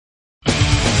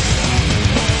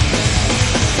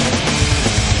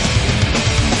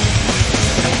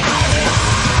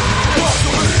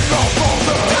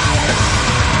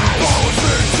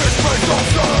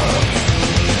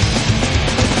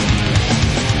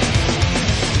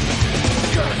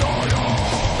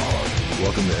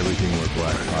Anything We're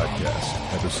Black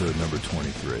podcast, episode number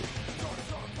 23.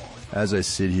 As I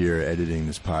sit here editing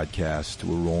this podcast,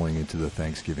 we're rolling into the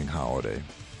Thanksgiving holiday.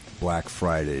 Black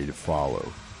Friday to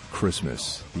follow.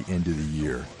 Christmas, the end of the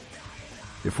year.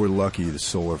 If we're lucky, the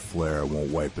solar flare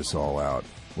won't wipe us all out,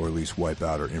 or at least wipe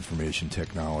out our information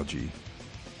technology.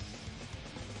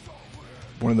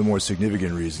 One of the more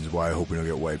significant reasons why I hope we don't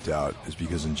get wiped out is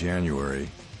because in January,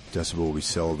 Decibel will be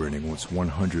celebrating its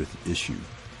 100th issue.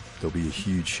 There'll be a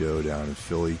huge show down in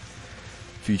Philly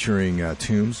featuring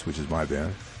Tombs, which is my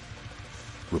band,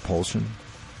 Repulsion,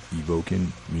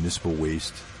 Evoken, Municipal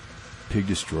Waste, Pig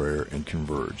Destroyer, and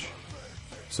Converge.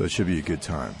 So it should be a good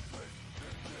time.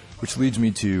 Which leads me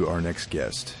to our next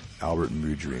guest, Albert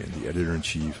Moudrian, the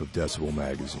editor-in-chief of Decibel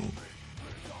magazine.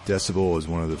 Decibel is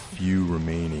one of the few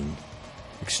remaining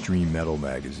extreme metal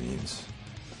magazines.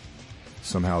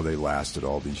 Somehow they lasted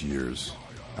all these years,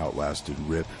 outlasted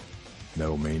RIP,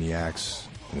 Metal Maniacs,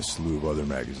 and a slew of other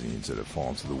magazines that have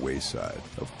fallen to the wayside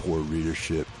of poor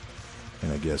readership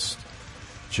and, I guess,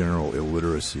 general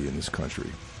illiteracy in this country.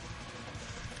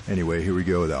 Anyway, here we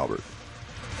go with Albert.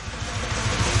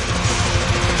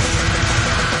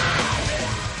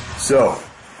 So,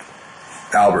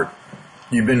 Albert,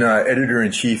 you've been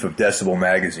editor-in-chief of Decibel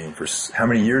magazine for how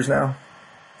many years now?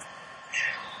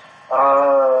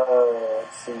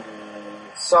 Let's see,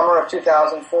 summer of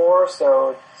 2004,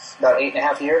 so it's about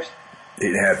 8.5 years.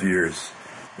 8.5 years.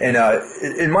 And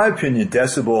in my opinion,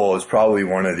 Decibel is probably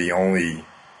one of the only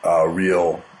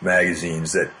real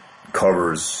magazines that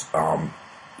covers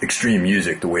extreme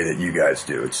music the way that you guys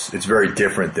do. It's very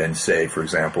different than, say, for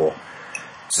example,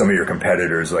 some of your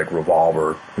competitors like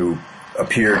Revolver, who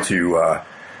appear to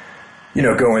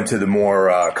go into the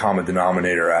more common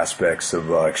denominator aspects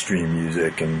of extreme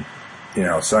music. And,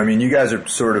 so I mean, you guys are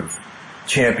sort of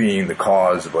championing the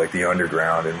cause of like the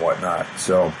underground and whatnot.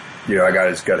 So, I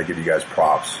just got to give you guys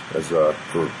props as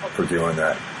for doing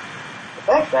that.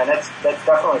 Thanks, man. That's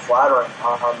definitely flattering.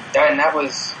 And that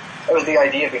was the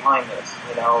idea behind this.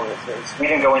 We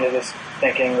didn't go into this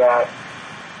thinking that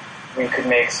we could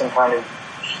make some kind of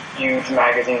huge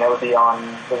magazine that would be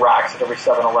on the racks at every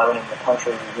 7-Eleven in the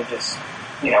country. We just,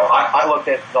 I looked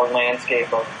at the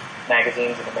landscape of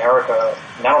magazines in America,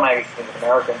 metal magazines in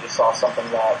America, and just saw something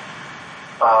that,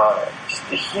 just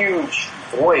a huge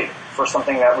void for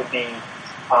something that would be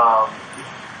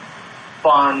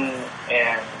fun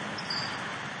and,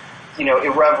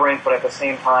 irreverent, but at the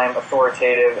same time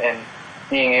authoritative, and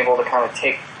being able to kind of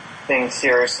take things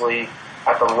seriously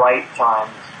at the right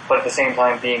times, but at the same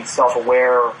time being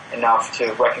self-aware enough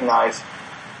to recognize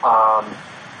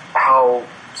how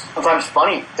sometimes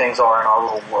funny things are in our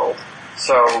little world.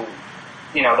 So,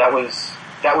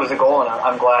 that was the goal, and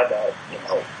I'm glad that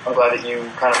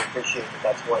you kind of appreciate that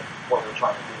that's what we're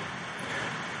trying to do.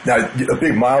 Now, a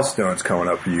big milestone's coming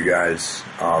up for you guys,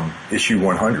 issue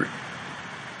 100.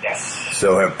 Yes.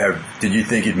 So, did you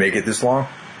think you'd make it this long?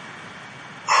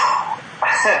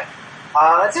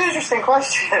 That's an interesting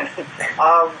question.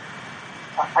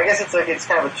 I guess it's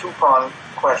kind of a two-pronged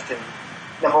question.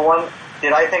 Number one,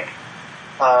 did I think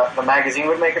the magazine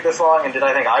would make it this long, and did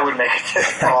I think I would make it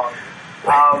this long?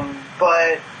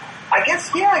 But I guess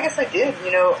I did,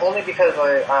 only because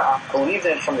I believed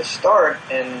in it from the start,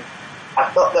 and I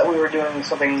felt that we were doing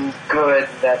something good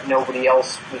that nobody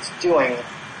else was doing,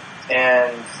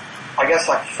 and I guess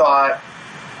I thought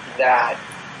that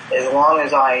as long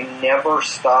as I never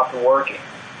stopped working,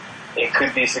 it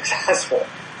could be successful.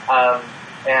 And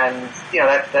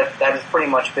that has pretty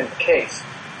much been the case.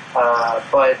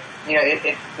 But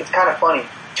it's kind of funny.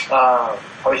 I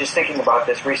was just thinking about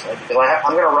this recently because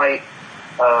I'm going to write,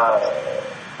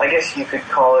 I guess you could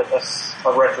call it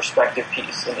a retrospective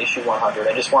piece in issue 100.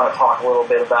 I just want to talk a little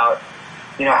bit about,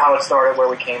 how it started, where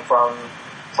we came from,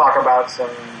 talk about some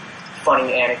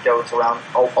funny anecdotes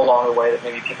along the way that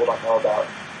maybe people don't know about.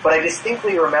 But I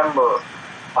distinctly remember,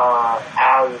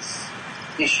 as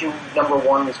issue number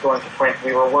 1 was going to print,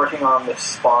 we were working on the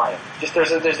spine. There's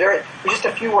just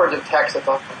a few words of text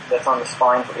that's on the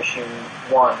spine for issue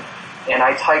 1, and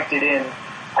I typed it in.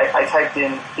 I typed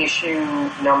in issue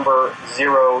number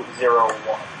 001,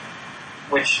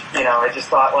 which I just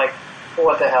thought, like, well,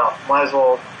 what the hell? Might as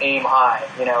well aim high,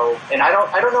 And I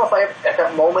don't know if at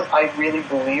that moment I really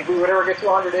believed we would ever get to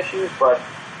 100 issues, but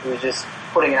it was just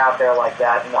putting it out there like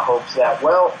that in the hopes that,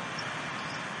 well,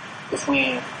 if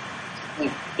we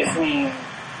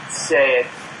say it,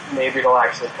 maybe it'll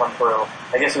actually come through.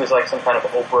 I guess it was like some kind of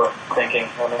Oprah thinking.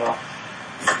 I don't know.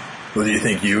 Well,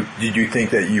 did you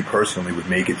think that you personally would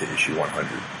make it to issue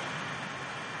 100?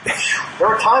 There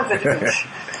were times that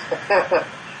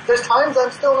there's times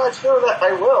I'm still not sure that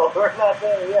I will. We're not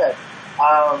there yet.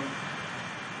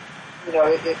 You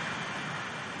know,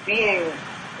 being,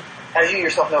 as you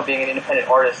yourself know, being an independent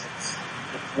artist, it's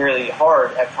really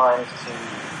hard at times to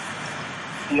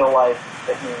feel like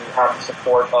that you have the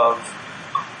support of,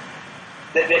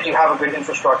 that you have a good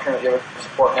infrastructure, that you have a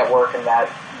support network, and that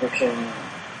you can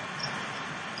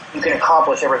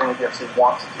accomplish everything that you actually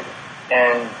want to do.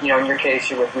 And, you know, in your case,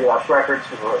 you're with Relapse Records,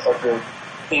 who are a good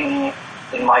indie.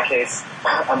 In my case,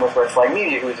 I'm with Red Flag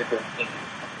Media, who is a good indie.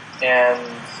 And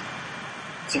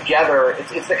together,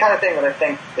 it's the kind of thing that I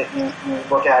think that you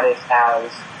look at it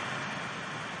as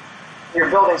you're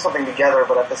building something together,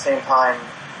 but at the same time,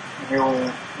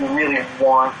 you really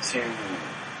want to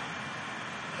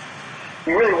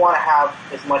have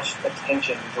as much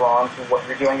attention drawn to what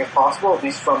you're doing as possible, at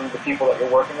least from the people that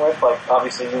you're working with. Like,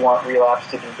 obviously, you want Relapse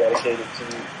to be dedicated to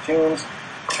tunes,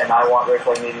 and I want Red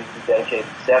Flag Media to be dedicated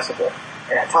to Decibel.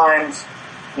 And at times,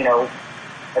 you know,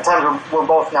 we're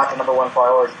both not the number one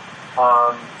priority.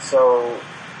 So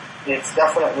it's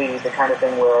definitely the kind of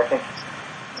thing where I think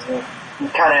you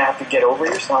kind of have to get over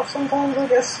yourself sometimes, I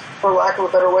guess, for lack of a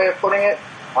better way of putting it.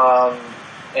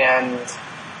 And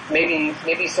maybe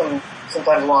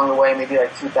sometimes along the way, maybe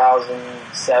like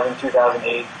 2007,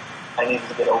 2008, I needed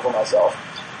to get over myself.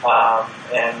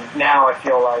 And now I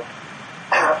feel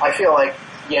like,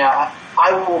 yeah,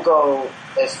 I will go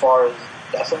as far as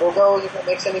Decibel goes, if that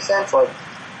makes any sense. Like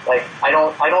I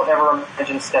don't ever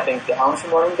imagine stepping down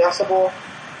from running Decibel.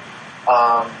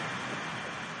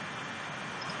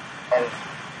 And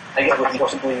I guess it would be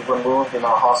forcibly removed in a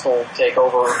hostile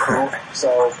takeover coup,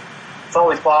 so it's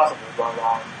always possible going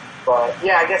on. But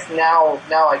yeah, I guess now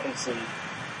I can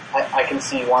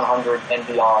see 100 and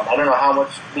beyond. I don't know how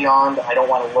much beyond. I don't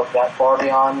want to look that far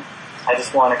beyond. I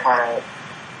just want to kind of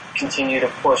continue to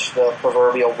push the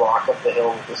proverbial rock up the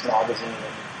hill with this magazine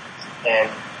and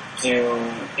do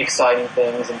exciting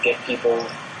things and get people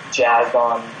jazzed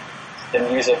on the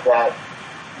music that,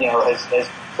 you know, has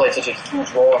played such a huge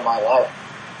role in my life.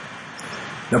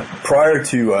 Now, prior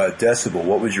to Decibel,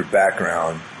 what was your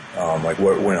background? Like,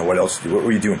 what else? What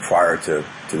were you doing prior to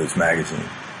this magazine?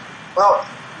 Well,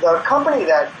 the company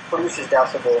that produces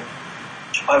Decibel,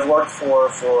 I've worked for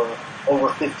over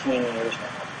 15 years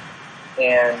now,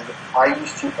 and I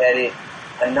used to edit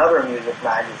another music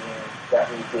magazine that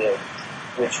we did,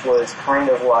 which was kind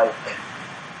of like,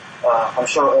 I'm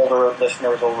sure older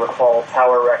listeners will recall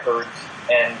Tower Records,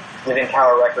 and within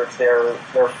Tower Records, their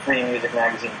free music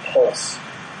magazine, Pulse.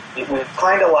 It was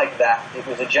kind of like that. It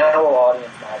was a general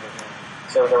audience magazine.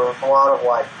 So there was a lot of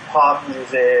like pop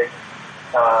music,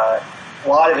 a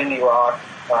lot of indie rock,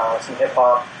 some hip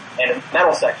hop, and a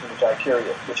metal section which I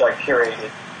curated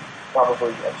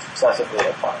probably obsessively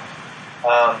at times.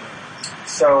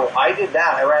 So I did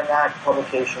that. I ran that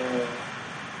publication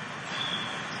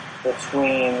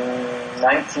between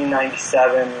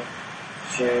 1997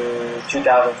 to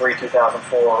 2003,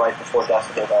 2004, right before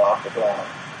Decibel got off the ground.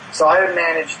 So I had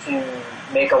managed to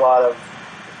make a lot of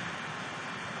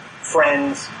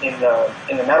friends in the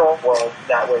metal world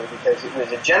that way, because it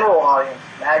was a general audience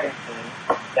magazine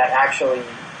that actually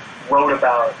wrote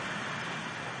about,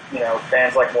 you know,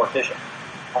 bands like Mortician.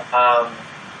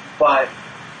 But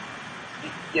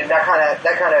you know, that kind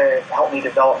of helped me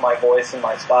develop my voice and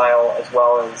my style, as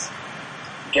well as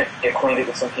get acquainted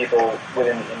with some people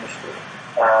within the industry.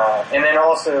 And then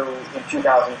also in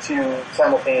 2002,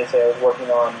 simultaneously, I was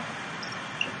working on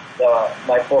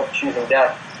my book, Choosing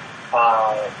Death,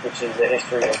 which is a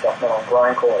history of death metal and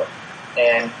grindcore.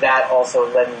 And that also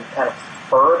led me kind of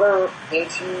further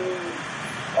into,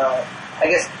 I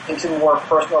guess, into more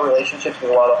personal relationships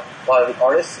with a lot of the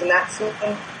artists in that scene,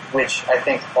 which I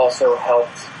think also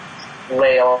helped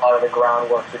lay a lot of the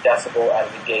groundwork for Decibel out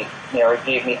of the gate. You know, it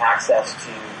gave me access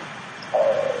to,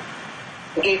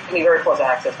 it gave me very close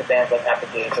access to bands like At the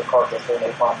Gates or Carcass or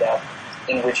Napalm Death,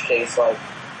 in which case, like,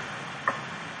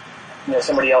 you know,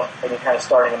 somebody else maybe kind of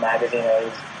starting a magazine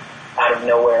out of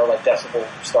nowhere, like Decibel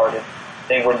started,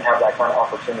 they wouldn't have that kind of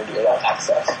opportunity or that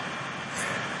access.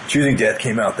 Choosing Death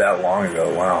came out that long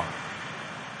ago, wow.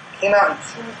 Came out in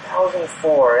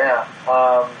 2004, yeah.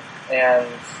 And,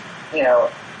 you know,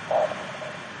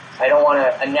 I don't want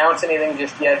to announce anything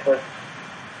just yet, but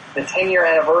the 10-year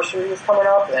anniversary is coming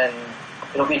up, and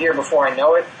it'll be here before I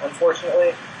know it,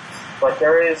 unfortunately. But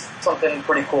there is something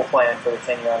pretty cool planned for the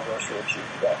 10-year anniversary of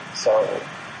Choosing Death. So,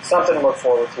 something to look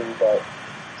forward to, but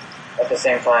at the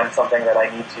same time, something that I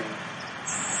need to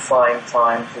find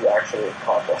time to actually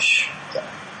accomplish. So.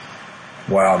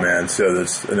 Wow, man. So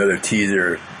that's another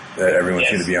teaser that everyone's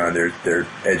going to be on their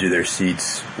edge of their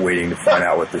seats waiting to find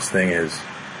out what this thing is.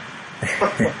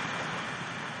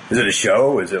 Is it a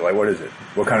show? Is it like, what is it?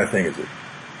 What kind of thing is it?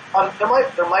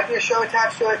 There might be a show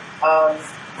attached to it.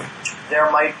 There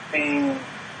might be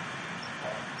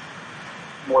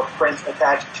more print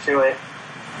attached to it.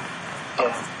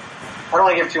 I don't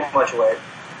want to give too much away,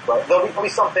 but there'll be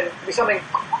something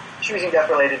Choosing Death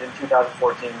related in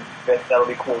 2014 that'll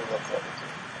be cool to look forward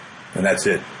to. And that's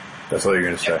it. That's all you're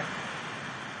going to say.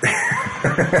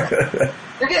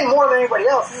 You're getting more than anybody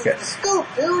else. This is the scoop,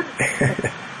 dude.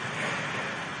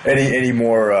 Any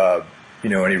more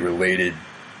any related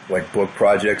like book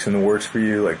projects in the works for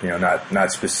you? Like,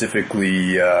 not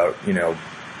specifically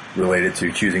related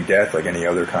to Choosing Death, like any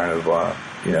other kind of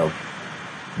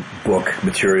book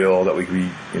material that we could be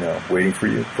waiting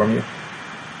from you?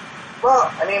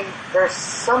 Well, I mean, there's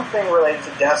something related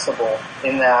to Decibel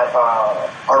in that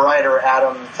our writer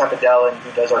Adam Tepedellin,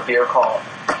 who does our beer column,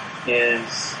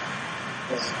 is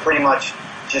pretty much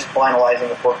just finalizing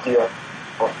the book deal.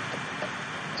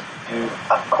 Do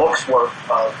a book's worth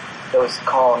of those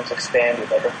columns expanded.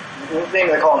 Like the name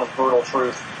of the column is Brutal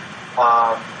Truth,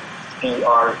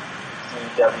 BREWTAL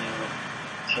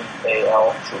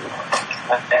Truth,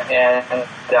 and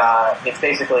it's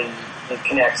basically it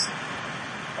connects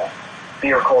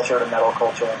beer culture to metal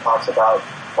culture and talks about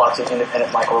lots of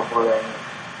independent microbrewers,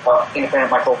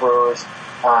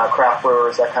 craft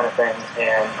brewers, that kind of thing,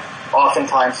 and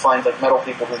oftentimes finds like metal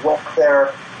people who work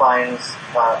there, finds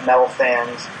metal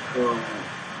fans who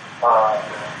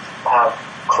have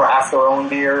craft their own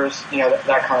beers,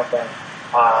 that kind of thing,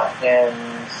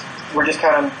 and we're just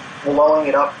kind of blowing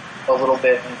it up a little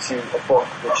bit into a book,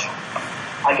 which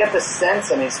I get the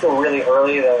sense, I mean, it's still really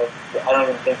early. I don't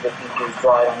even think that he's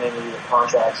dried on any of the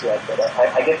contracts yet, but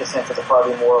I get the sense that it's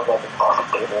probably more of like a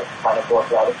coffee table kind of book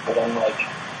rather than like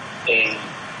a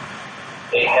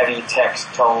heavy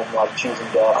text tome like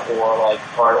Choosing Death or like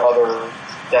our other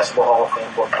Decibel Hall of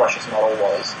Fame book, Precious Metal,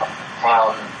 was.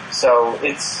 So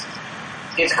it's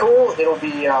cool. It'll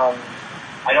be, I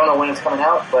don't know when it's coming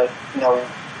out, but,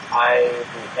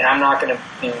 I'm not going to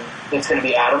be, it's going to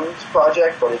be Adam's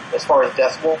project, but as far as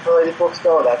Decibel related books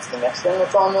go, that's the next thing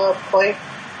that's on the plate.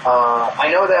 I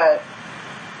know that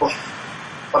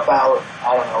about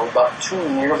 2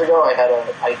 years ago, I had an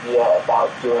idea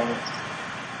about doing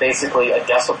basically a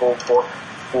Decibel book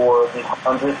for the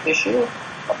 100th issue,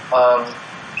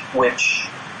 which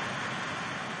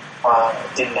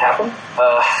didn't happen.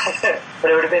 But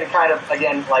it would have been kind of,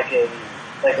 again,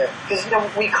 because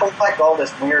we collect all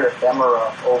this weird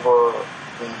ephemera over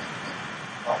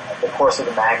the course of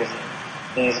the magazine.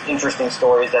 These interesting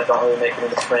stories that don't really make it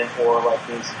into print, or like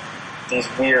these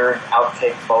weird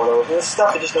outtake photos. This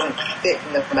stuff that just doesn't fit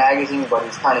in the magazine, but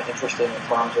is kind of interesting in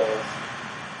terms of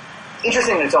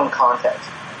interesting in its own context.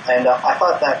 And I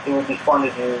thought that it would be fun to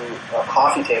do a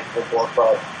coffee table book,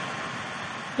 but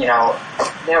I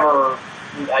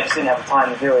just didn't have the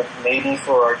time to do it. Maybe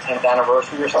for our 10th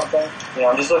anniversary or something.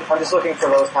 I'm just looking for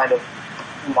those kind of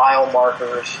mile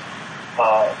markers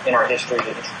in our history to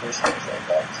introduce things like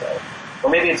that. So, or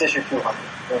maybe it's issue 200.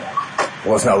 Who knows?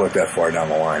 Well, let's not look that far down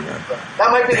the line, man.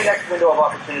 That might be the next window of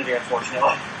opportunity,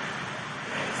 unfortunately.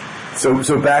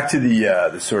 So back to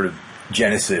the sort of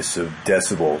genesis of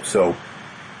Decibel. So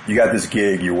you got this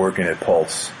gig. You're working at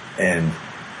Pulse, and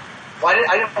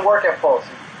I didn't work at Pulse.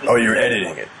 You're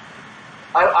editing it.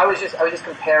 I was just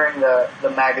comparing the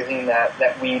magazine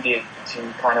that we did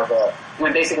to kind of it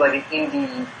was basically like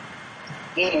an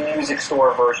indie music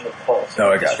store version of Pulse.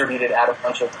 Oh, I got distributed at a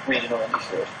bunch of regional indie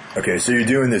stores. Okay, so you're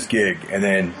doing this gig, and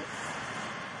then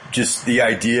just the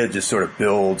idea just sort of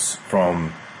builds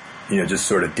from, just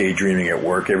sort of daydreaming at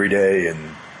work every day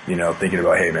and, thinking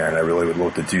about, hey man, I really would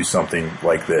love to do something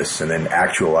like this, and then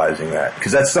actualizing that.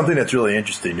 Because that's something that's really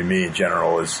interesting to me in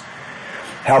general is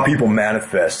how people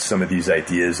manifest some of these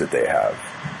ideas that they have.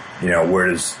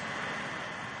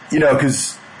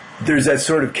 Because there's that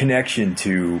sort of connection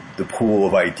to the pool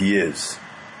of ideas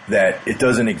that it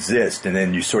doesn't exist, and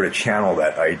then you sort of channel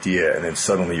that idea, and then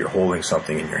suddenly you're holding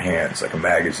something in your hands, like a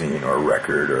magazine or a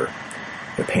record or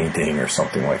a painting or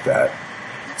something like that.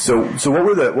 So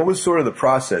what was sort of the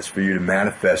process for you to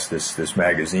manifest this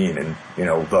magazine and,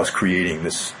 thus creating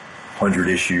this 100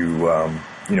 issue,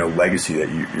 legacy that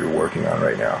you're working on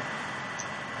right now?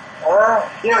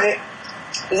 It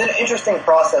was an interesting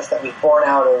process that was born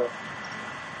out of.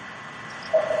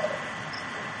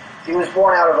 It was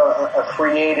born out of a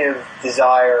creative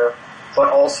desire,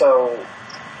 but also,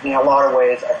 in a lot of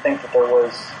ways, I think that we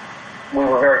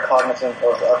were very cognizant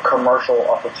of a commercial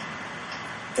opportunity.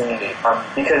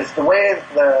 Because the way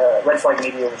the Red Flag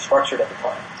Media was structured at the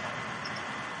time,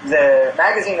 the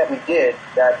magazine that we did,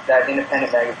 that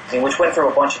independent magazine, which went through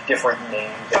a bunch of different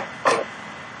names,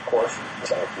 course.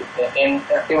 And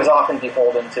it was often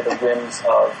beholden to the whims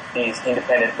of these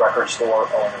independent record store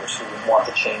owners who would want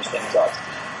to change things up.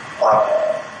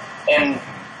 And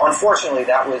unfortunately,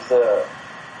 that was the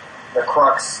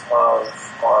crux of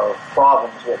our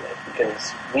problems with it,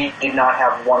 because we did not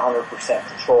have 100%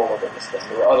 control over this thing.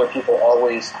 There were other people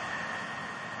always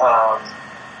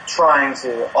trying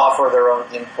to offer their own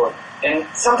input. And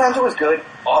sometimes it was good,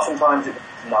 oftentimes it was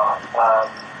not.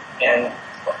 And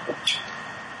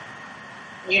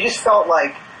you just felt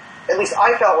like, at least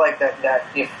I felt like that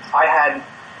if I had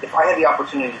the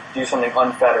opportunity to do something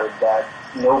unfettered, that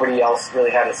nobody else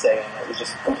really had a say in it. It was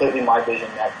just completely my vision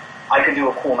that I could do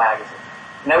a cool magazine.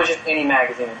 And that was just any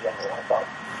magazine in general. I thought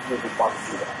it would be fun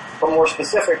to do that. But more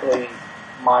specifically,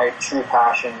 my true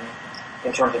passion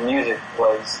in terms of music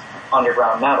was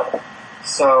underground metal.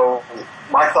 So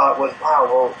my thought was, wow,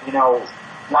 well,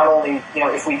 not only,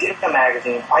 if we did a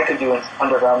magazine, I could do an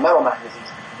underground metal magazine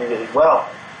really well,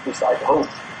 at least I hope.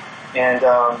 And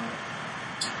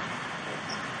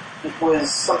it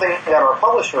was something that our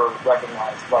publisher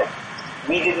recognized. Like,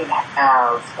 we didn't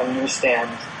have a newsstand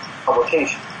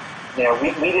publication.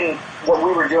 We didn't, what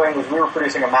we were doing was we were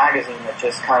producing a magazine that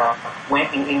just kind of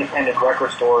went in independent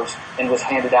record stores and was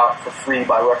handed out for free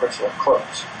by record store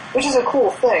clerks. Which is a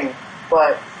cool thing,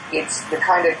 but it's the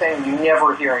kind of thing you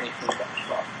never hear any feedback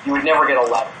from. You would never get a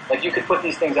letter. Like, you could put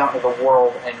these things out into the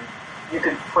world and you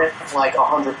could print like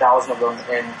 100,000 of them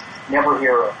and never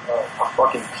hear a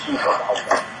fucking peep about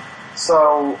them.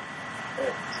 So,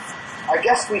 I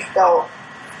guess we felt,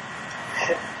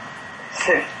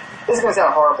 this is going to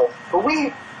sound horrible, but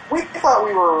we thought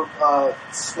we were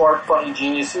smart, funny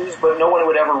geniuses, but no one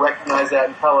would ever recognize that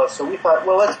and tell us. So we thought,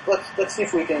 well, let's see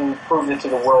if we can prove it to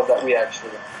the world that we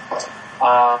actually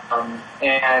are.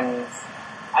 And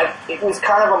it was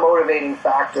kind of a motivating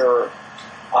factor,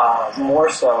 more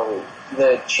so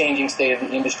the changing state of the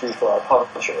industry for our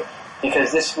publisher,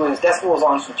 because Decibel was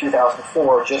launched in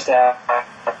 2004, just after.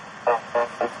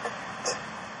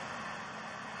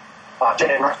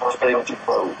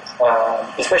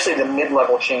 Especially the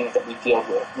mid-level chains that we dealt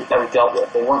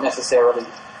with. They weren't necessarily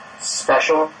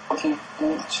specialty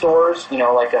stores,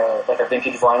 like a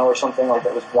vintage vinyl or something like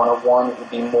that was one of one. It would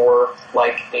be more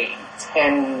like a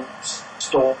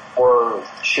 10-store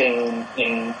chain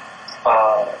in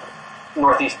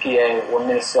Northeast PA or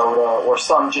Minnesota or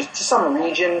some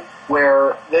region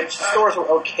where the stores were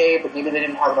okay, but maybe they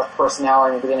didn't have enough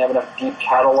personality, maybe they didn't have enough deep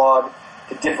catalog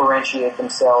to differentiate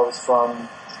themselves from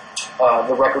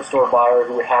the record store buyer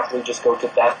who would happily just go to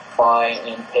Best Buy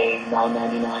and pay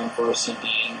 $9.99 for a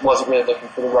CD and wasn't really looking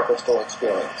for the record store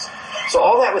experience. So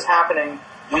all that was happening.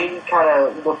 We kind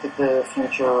of looked at the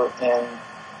future, and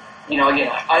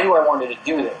again, I knew I wanted to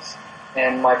do this,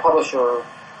 and my publisher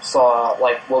saw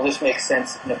well, this makes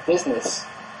sense in a business,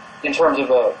 in terms of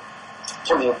a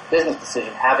business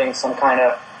decision, having some kind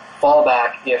of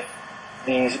fallback if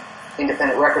these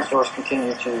independent record stores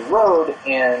continue to erode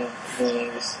and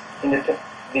these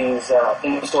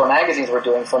in-store magazines we're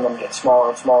doing from them get smaller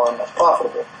and smaller and less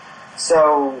profitable.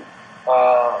 So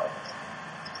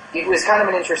it was kind of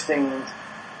an interesting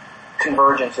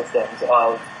convergence of things,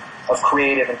 of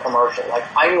creative and commercial. Like,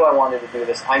 I knew I wanted to do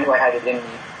this. I knew I had it in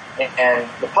me. And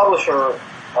the publisher,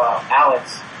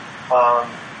 Alex,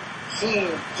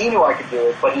 he knew I could do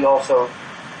it, but he also,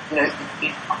 it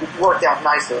worked out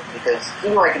nicely because he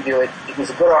knew I could do it. It was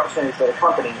a good opportunity for the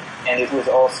company, and it was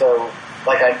also,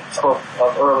 like I spoke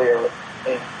of earlier,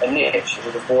 a niche. It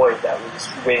was a void that was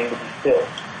waiting to be filled.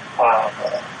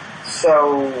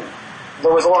 So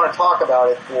there was a lot of talk about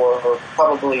it for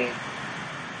probably,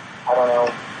 I don't know,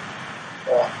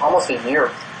 almost a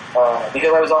year,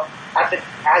 because I was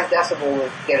as Decibel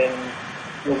was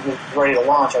ready to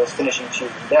launch, I was finishing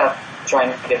Choose and Death,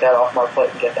 trying to get that off my plate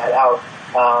and get that out.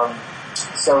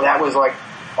 So that was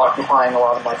occupying a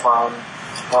lot of my time.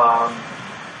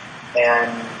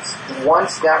 And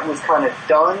once that was kind of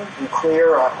done and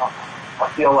clear, I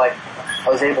feel like I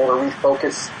was able to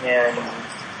refocus and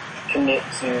commit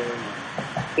to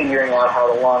figuring out how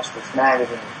to launch this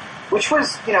magazine, which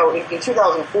was, in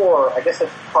 2004, I guess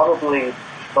that's probably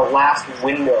the last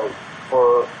window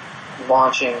for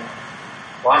launching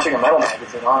a metal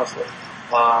magazine, honestly.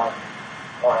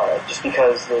 Just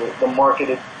because the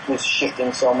market was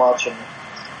shifting so much,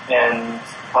 and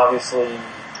obviously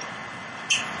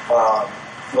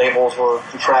labels were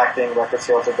contracting, record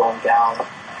sales are going down.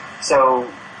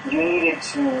 So you needed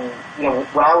to,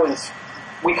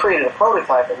 we created a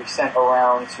prototype that we sent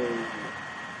around to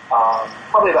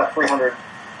probably about 300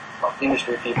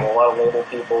 industry people, a lot of label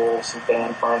people, some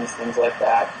band friends, things like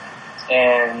that.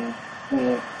 And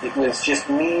it was just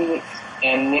me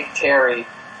and Nick Terry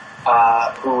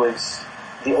who was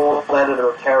the old editor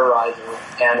of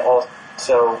Terrorizer and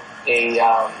also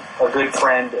a good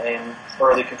friend and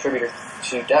early contributor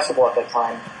to Decibel at that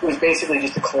time. It was basically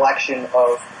just a collection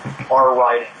of our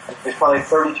writing. It was probably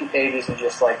 32 pages of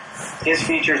just like his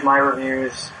features, my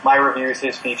reviews,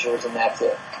 his features, and that's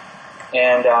it.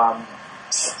 And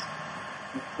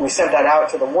we sent that out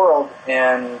to the world,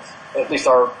 and at least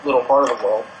our little part of the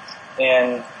world,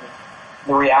 and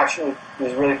the reaction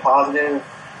was really positive.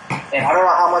 And I don't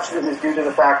know how much of it was due to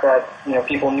the fact that, you know,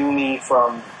 people knew me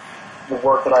from the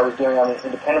work that I was doing on the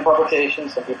independent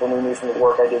publications. Some people knew me from the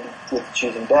work I did with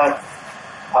Choosing Death.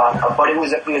 But it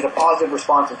was a positive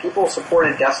response, and people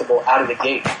supported Decibel out of the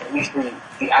gate. At least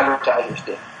the advertisers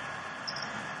did.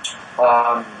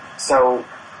 So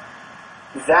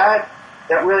that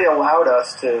really allowed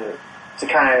us to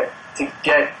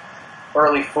get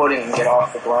early footing and get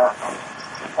off the ground.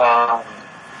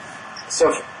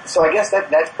 So I guess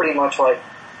that's pretty much like,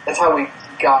 that's how we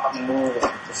got moving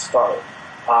to start,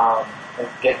 and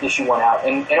get issue 1 out.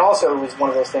 And also it was one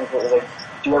of those things where it was like,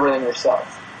 do everything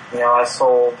yourself. You know, I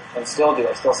sold, and still do,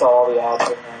 I still sell all the ads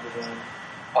for the magazine.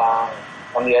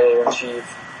 I'm the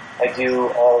editor-in-chief. I do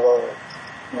all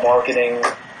the marketing,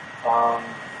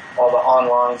 all the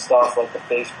online stuff, like the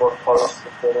Facebook posts, the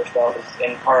Twitter stuff.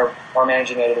 And our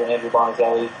managing editor, Andrew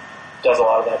Bonizelli, does a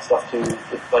lot of that stuff too.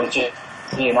 But it's just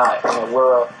he and I. You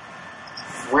know,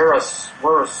 we're a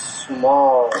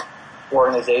small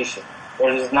organization.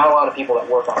 There's not a lot of people that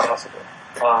work on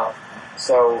Decibel.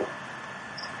 So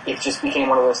it just became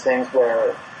one of those things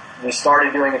where we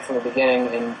started doing it from the beginning,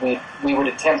 and we would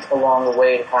attempt along the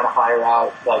way to kind of hire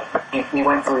out. Like, we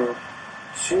went through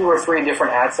 2 or 3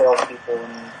 different ad sales people,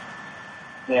 and,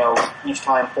 you know, each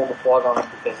time pulled the plug on it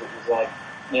because it was like,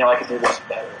 you know, I could do this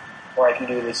better, or I can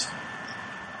do this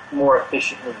more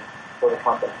efficiently for the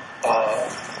company.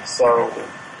 So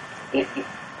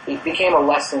it became a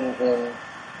lesson in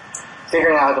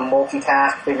figuring out how to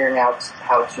multitask, figuring out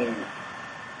how to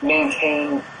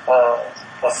maintain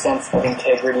a sense of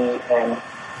integrity and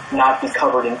not be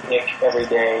covered in ick every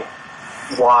day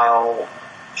while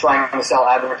trying to sell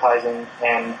advertising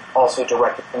and also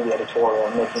directing the editorial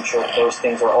and making sure that those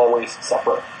things are always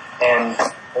separate. And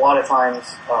a lot of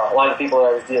times, a lot of the people that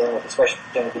I was dealing with, especially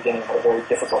in the beginning, had a very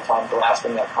difficult time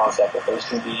grasping that concept that those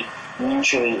can be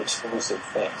mutually exclusive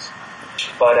things.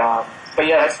 But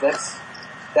yeah,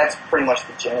 that's pretty much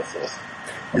the genesis.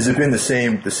 Has it been the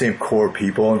same core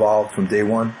people involved from day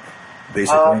one,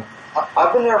 basically?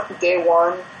 I've been there from day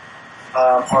one.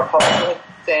 Our publisher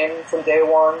thing from day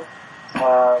one.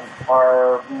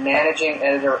 Our managing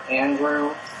editor,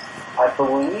 Andrew, I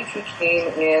believe he came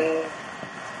in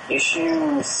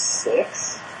issue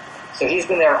 6. So he's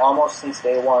been there almost since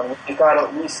day one. We've got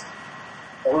at least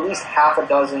half a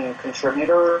dozen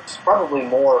contributors, probably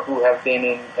more, who have been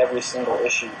in every single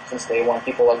issue since day one.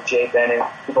 People like Jay Bennett,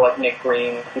 people like Nick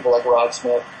Green, people like Rod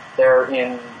Smith. They've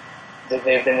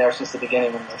been there since the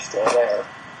beginning, and they're still there.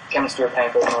 Kevin Stewart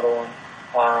Pankow is another one.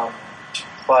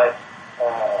 But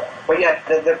yeah,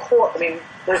 the core, I mean,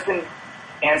 there's been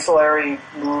ancillary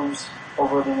moves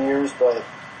over the years, but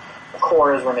the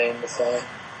core has remained the same.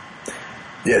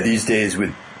 Yeah, these days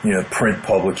with, you know, print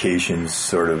publications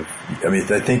sort of, I mean,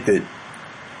 I think that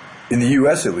in the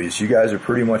U.S. at least, you guys are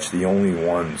pretty much the only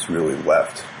ones really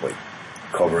left, like,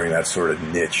 covering that sort of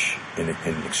niche in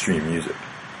extreme music.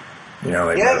 You know,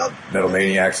 like Metal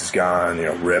Maniacs is gone, you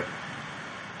know, RIP.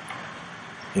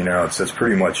 You know, that's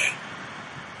pretty much,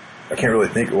 I can't really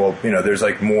think, well, you know, there's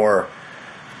like more,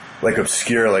 like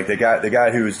obscure, like the guy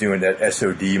who was doing that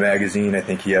SOD magazine, I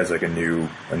think he has like a new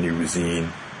zine,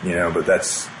 you know, but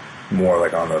that's more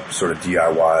like on the sort of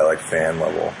DIY, like fan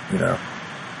level, you know.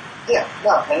 Yeah,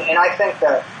 no, and I think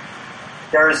that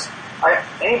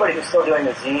anybody who's still doing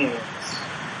the zine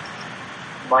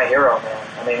is my hero, man.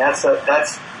 I mean, that's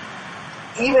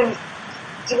even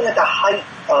at the height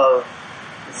of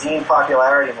zine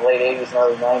popularity in the late 80s and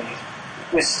early 90s,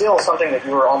 it was still something that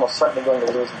you were almost certainly going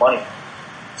to lose money on.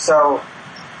 So,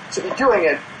 to be doing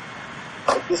it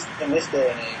like this, in this day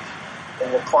and age,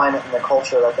 in the climate and the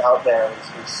culture that's out there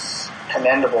is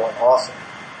commendable and awesome.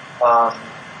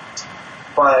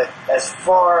 But as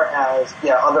far as,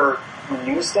 other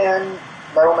newsstand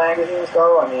metal magazines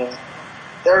go, I mean,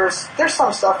 there's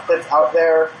some stuff that's out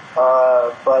there,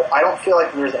 but I don't feel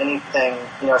like there's anything,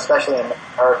 you know, especially in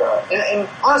America, and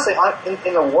honestly,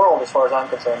 in the world, as far as I'm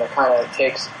concerned, that kind of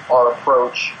takes our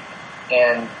approach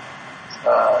and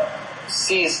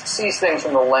sees things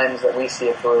from the lens that we see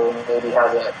it through, and maybe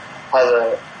has a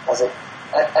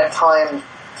at times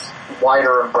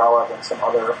wider umbrella than some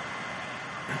other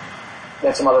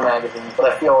magazines. But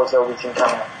I feel as though we can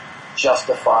kind of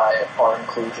justify our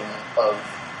inclusion of,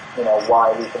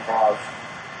 why we can have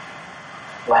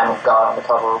Lamb of God on the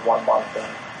cover 1 month and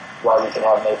why we can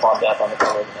have Napalm Death on the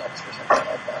cover the next or something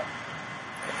like that.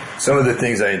 Some of the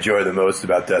things I enjoy the most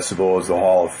about Decibel is the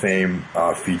Hall of Fame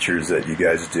features that you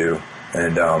guys do.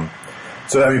 And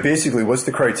so, I mean, basically, what's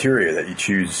the criteria that you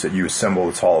choose, that you assemble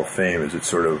this Hall of Fame? Is it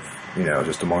sort of,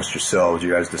 just amongst yourselves,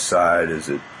 you guys decide? Is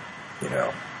it,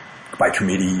 by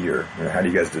committee, or how do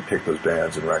you guys pick those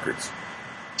bands and records?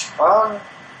 I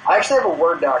actually have a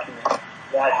Word document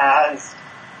that has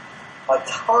a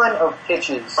ton of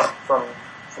pitches from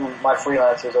my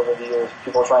freelancers over the years,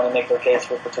 people trying to make their case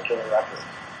for a particular record.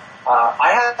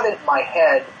 I have it in my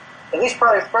head, at least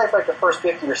probably for like the first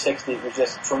 50 or 60, it was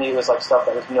just, for me, it was like stuff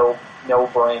that was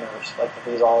no-brainers. Like,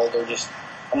 these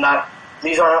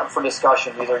aren't up for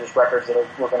discussion, these are just records that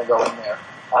we're going to go in there.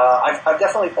 I've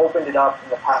definitely opened it up in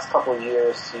the past couple of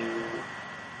years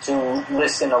to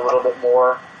listen a little bit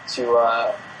more to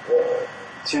other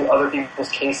people's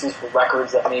cases for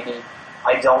records that maybe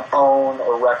I don't own,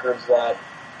 or records that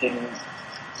didn't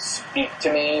speak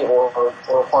to me, or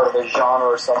part of a genre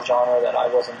or subgenre that I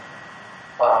wasn't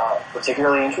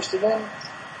particularly interested in.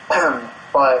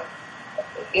 But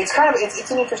it's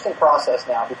an interesting process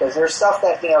now, because there's stuff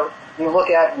that you look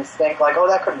at and you think like, oh,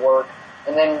 that could work,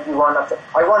 and then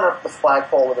I run up the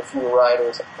flagpole with a few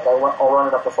writers. I'll run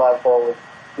it up the flagpole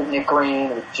with Nick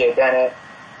Green, with Jay Bennett.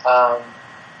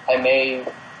 I may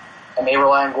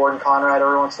rely on Gordon Conrad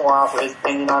every once in a while for his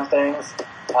opinion on things.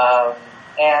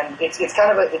 And it's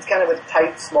kind of a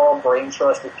tight, small brain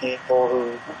trust of people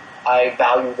who I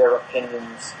value their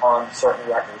opinions on certain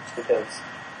records, because,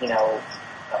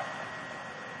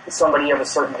 somebody of a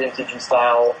certain vintage and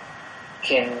style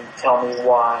can tell me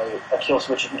why a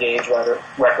Killswitch Engage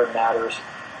record matters,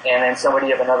 and then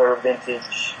somebody of another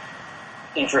vintage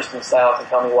interest and style can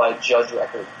tell me why a Judge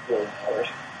record really matters,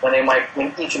 when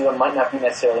each of them might not be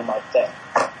necessarily my thing.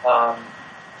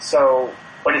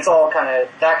 But it's all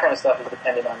that kind of stuff is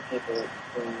dependent on people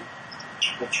who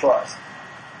trust,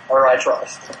 or I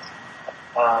trust.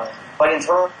 But in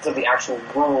terms of the actual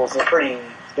rules, they're pretty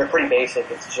basic.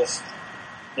 It's just,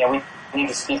 we need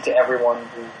to speak to everyone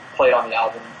who played on the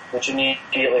album, which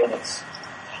immediately limits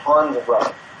tons of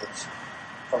records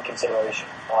from consideration,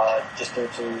 just due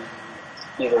to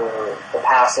either the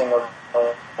passing of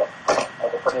the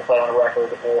person who played on a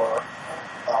record, or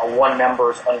one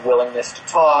member's unwillingness to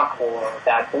talk, or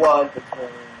bad blood between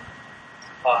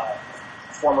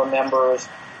former members.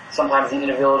 Sometimes the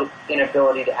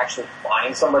inability to actually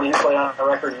find somebody who played on a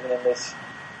record, even in this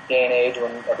day and age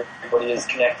when everybody is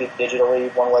connected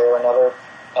digitally one way or another.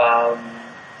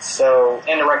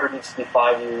 And the record needs to be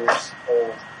 5 years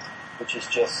old, which is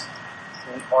just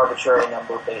an arbitrary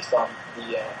number based on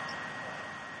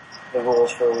the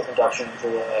rules for induction into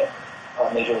the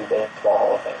Major League Baseball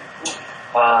Hall of Fame.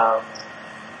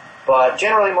 But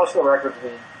generally, most of the records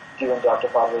we do induct are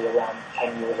probably around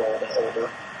 10 years old and older.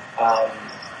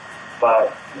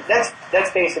 But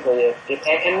that's basically it.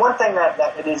 And one thing that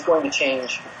it is going to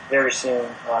change very soon.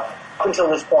 Up until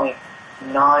this point,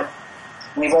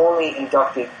 we've only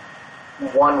inducted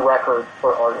one record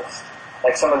per artist.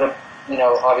 Like some of the,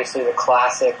 obviously the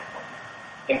classic,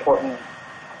 important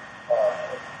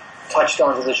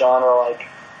touchstones of the genre, like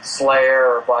Slayer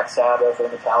or Black Sabbath or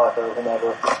Metallica or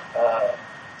whomever.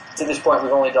 To this point,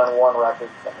 we've only done one record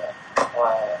from that.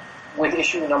 With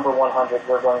issue number 100,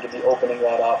 we're going to be opening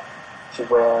that up to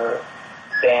where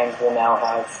bands will now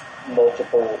have will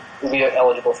be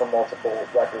eligible for multiple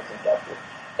records inducted.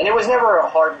 And it was never a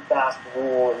hard and fast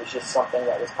rule, it was just something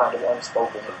that was kind of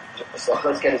unspoken. Just like,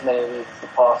 let's get as many of these as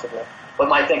possible. But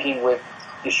my thinking with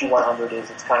issue 100 is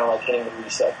it's kind of like hitting the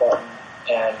reset button,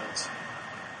 and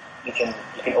you can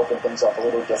open things up a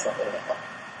little differently now.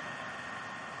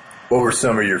 What were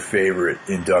some of your favorite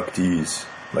inductees,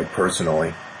 like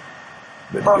personally?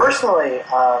 Personally,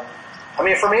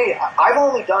 for me,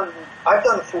 I've done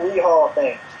 3 Hall of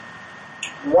Fames.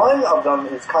 One of them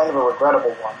is kind of a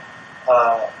regrettable one,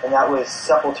 and that was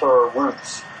Sepultura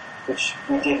Roots, which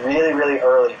we did really, really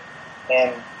early.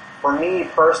 And for me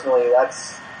personally, I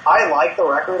like the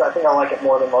record. I think I like it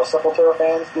more than most Sepultura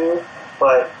fans do,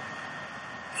 but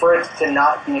for it to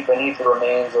not be Beneath the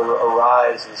Remains or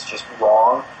Arise is just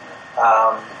wrong.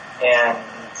 And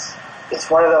it's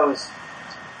one of those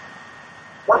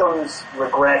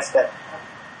regrets that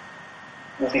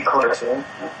will be clear soon.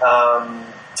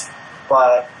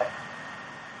 But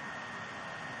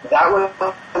that was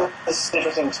an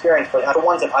interesting experience. But the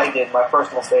ones that I did, my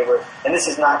personal favorite, and this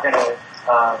is not going to,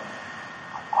 I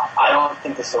don't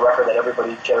think this is a record that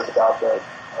everybody cares about, but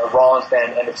Rollins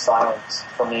Band, End of Silence,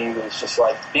 for me was just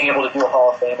like being able to do a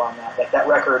Hall of Fame on that. Like that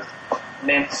record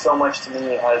meant so much to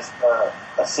me as a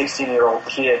 16-year-old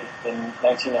kid in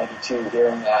 1992.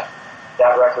 Hearing that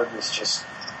record was just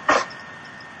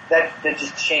that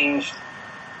just changed.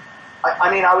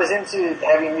 I mean, I was into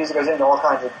heavy music. I was into all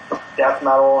kinds of death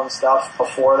metal and stuff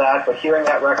before that, but hearing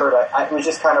that record, it was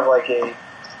just kind of like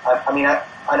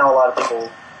I know a lot of people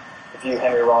view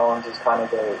Henry Rollins as kind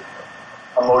of a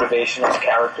motivational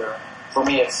character. For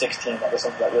me at 16, that was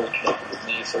something that really connected with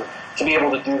me. So to be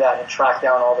able to do that and track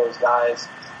down all those guys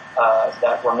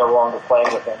that were no longer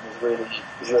playing with him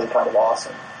was really kind of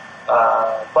awesome.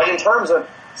 But in terms of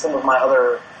some of my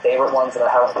other favorite ones that I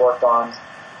haven't worked on,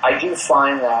 I do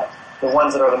find that the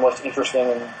ones that are the most interesting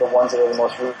and the ones that are the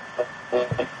most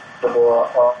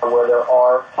relatable are where there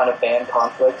are kind of band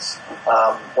conflicts.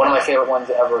 One of my favorite ones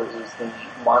ever is the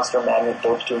Monster Magnet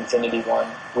Doped to Infinity one,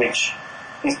 which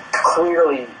is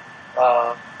clearly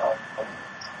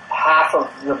half of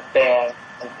the band,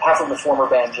 half of the former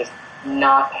band just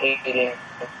not hating,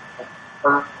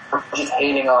 or just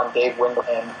hating on Dave Window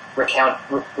and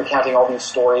recounting all these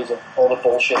stories of all the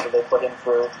bullshit that they put him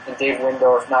through, and Dave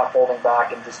Windorf not holding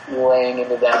back and just laying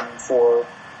into them for,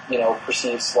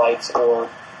 perceived slights or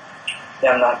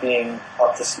them not being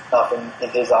up to snuff in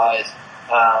his eyes.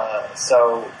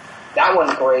 So that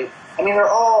one's great. I mean,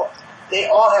 they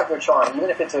all have their charm, even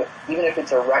if it's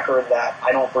a record that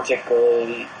I don't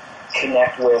particularly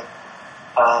connect with.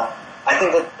 I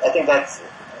think that's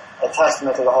a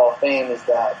testament to the Hall of Fame, is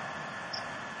that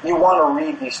you want to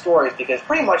read these stories, because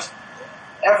pretty much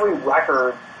every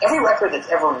record that's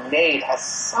ever made has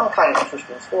some kind of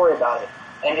interesting story about it.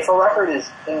 And if a record is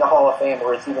in the Hall of Fame,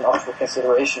 or it's even up for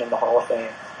consideration in the Hall of Fame,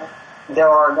 there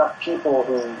are enough people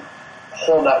who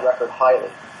hold that record highly.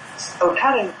 So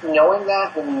kind of knowing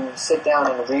that when you sit down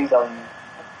and read them,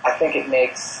 I think it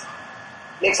makes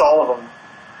all of them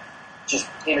just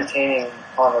entertaining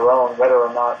on their own, whether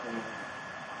or not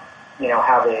you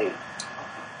have a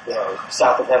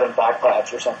South of Heaven back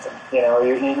patch or something. You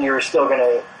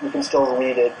can still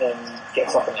read it and get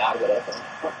something out of it, I think.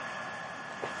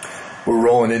 We're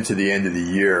rolling into the end of the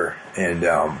year, and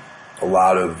a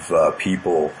lot of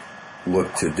people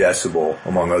look to Decibel,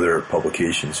 among other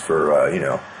publications, for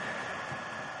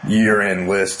year-end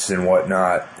lists and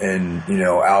whatnot, and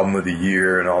album of the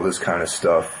year and all this kind of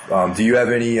stuff. Do you have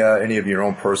any of your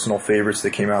own personal favorites that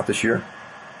came out this year?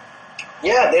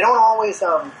 Yeah, they don't always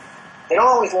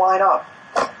line up.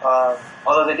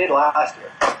 Although they did last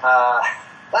year.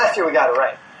 Last year we got it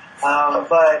right.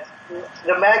 But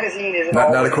the magazine isn't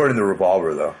not according to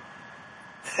Revolver, though.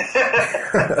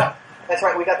 That's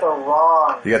right. We got the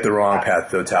wrong. You got the wrong Path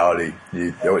Totality.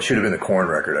 It should have been the Korn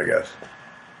record, I guess.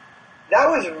 That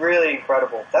was really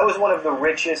incredible. That was one of the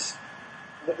richest.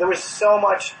 There was so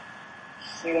much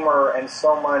humor and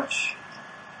so much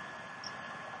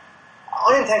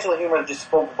unintentional humor that just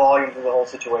spoke volumes of the whole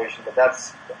situation. But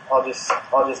I'll just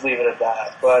leave it at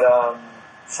that. But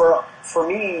for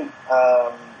me,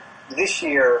 this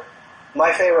year,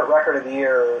 my favorite record of the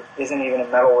year isn't even a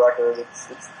metal record.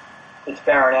 It's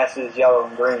Baroness's Yellow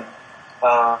and Green,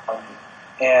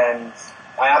 and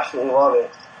I absolutely love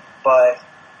it. But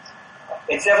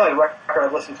it's definitely a record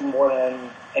I've listened to more than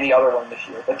any other one this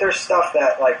year. But there's stuff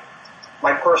that, like,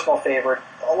 my personal favorite,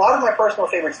 a lot of my personal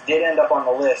favorites did end up on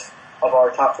the list of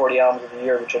our top 40 albums of the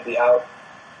year, which will be out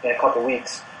in a couple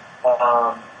weeks.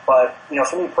 But,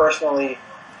 for me personally,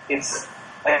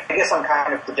 I guess I'm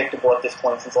kind of predictable at this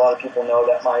point, since a lot of people know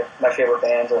that my favorite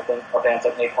bands are bands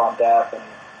like Napalm Death and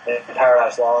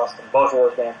Paradise Lost, and both of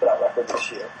those bands put out records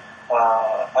this year.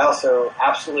 I also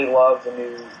absolutely love the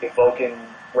new Evoking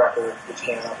record, which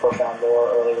came out, Profound Lore,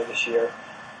 earlier this year.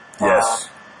 Yes.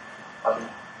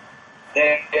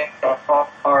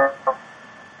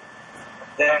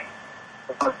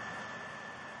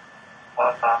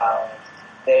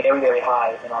 They are very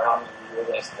high in our albums of the year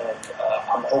list, and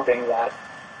I'm hoping that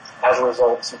as a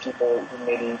result, some people who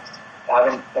maybe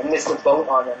haven't missed the boat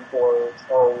on them for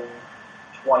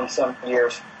 20-some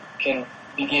years can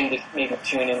begin to maybe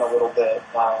tune in a little bit.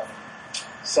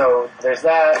 So there's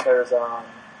that. There's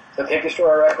the Pig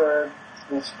Destroyer record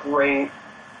was great.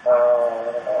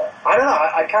 I don't know.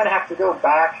 I kind of have to go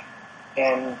back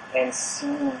and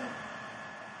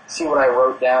see what I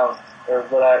wrote down, or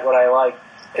what I like.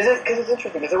 Because it's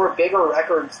interesting, because there were bigger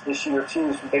records this year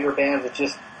too, some bigger bands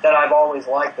that I've always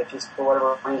liked, that just for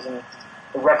whatever reason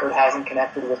the record hasn't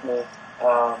connected with me.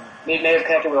 It may have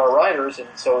connected with our writers, and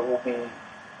so it will be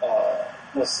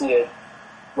you'll see it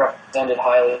represented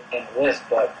highly in the list.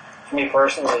 But for me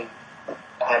personally,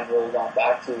 I hadn't really gone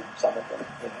back to some of them.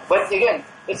 But again,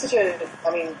 it's such a.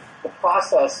 I mean, the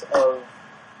process of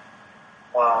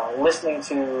listening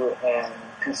to and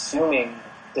consuming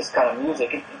this kind of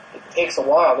music, it takes a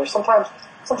while. Sometimes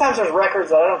there's records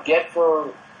that I don't get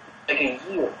for like a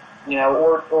year, you know,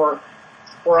 or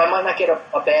I might not get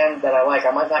a band that I like.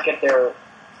 I might not get their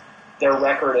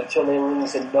record until they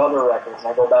release another record, and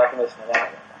I go back and listen to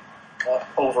that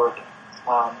over again.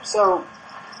 So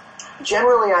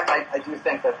generally, I do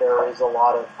think that there is a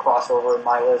lot of crossover in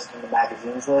my list and the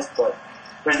magazine's list, but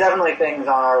there's definitely things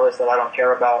on our list that I don't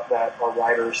care about that our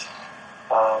writers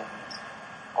are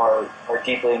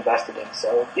deeply invested in.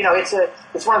 So, you know, it's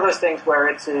one of those things where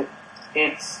it's a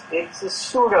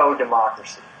pseudo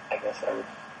democracy, I guess I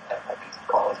could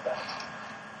call it that.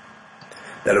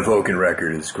 That Evoken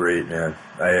record is great, man.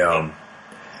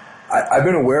 I've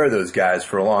been aware of those guys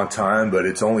for a long time, but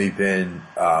it's only been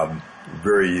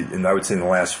and I would say in the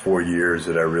last 4 years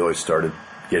that I really started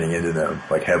getting into them,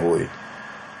 like, heavily.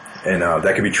 And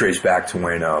that can be traced back to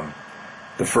when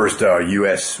the first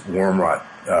U.S. Wormrot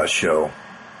show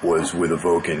was with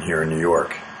Evoken here in New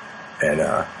York. And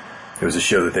it was a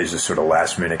show that they just sort of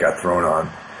last minute got thrown on.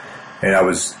 And I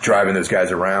was driving those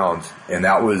guys around, and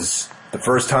that was the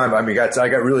first time. I mean, I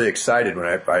got really excited when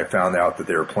I found out that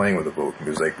they were playing with Evoken,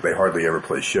 because they hardly ever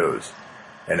play shows.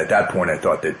 And at that point, I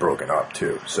thought they'd broken up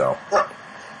too. So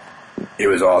it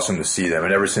was awesome to see them.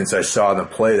 And ever since I saw them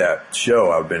play that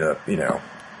show, I've been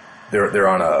they're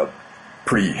on a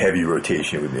pretty heavy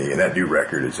rotation with me, and that new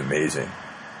record is amazing.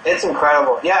 It's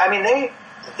incredible. Yeah, I mean they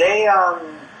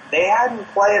hadn't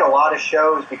played a lot of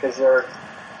shows because their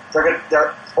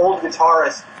old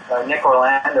guitarist Nick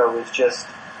Orlando was just.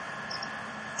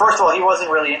 First of all, he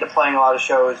wasn't really into playing a lot of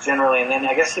shows generally, and then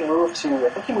I guess he moved to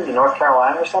North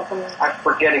Carolina or something. I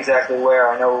forget exactly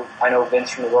where. I know Vince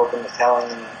from Evoken was telling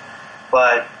me.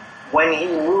 But when he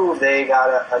moved, they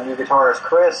got a new guitarist,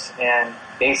 Chris, and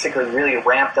basically really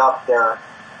ramped up their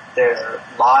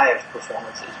live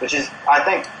performances, which is, I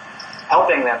think,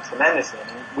 helping them tremendously.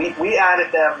 I mean, we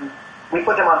added them, we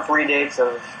put them on 3 dates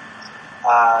of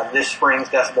this spring's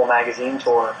Decibel Magazine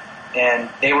tour, and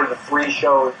they were the 3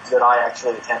 shows that I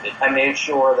actually attended. I made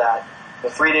sure that the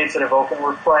 3 dates that Evoken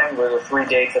were playing were the 3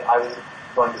 dates that I was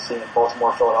going to see in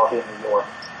Baltimore, Philadelphia, and New York.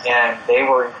 And they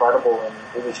were incredible, and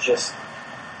it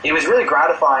was really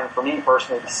gratifying for me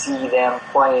personally to see them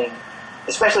playing,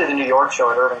 especially the New York show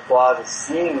at Irving Plaza,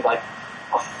 seeing like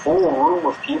a full room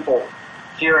of people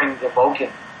hearing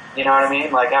Evoken. You know what I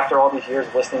mean? Like, after all these years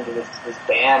listening to this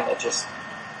band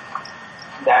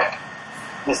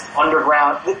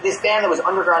this band that was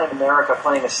underground in America,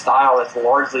 playing a style that's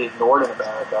largely ignored in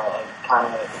America, like kind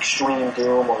of extreme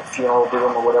doom or funeral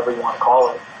doom or whatever you want to call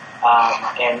it,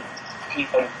 and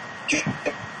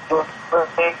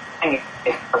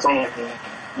the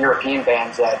European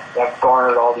bands that have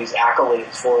garnered all these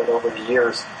accolades for it over the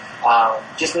years.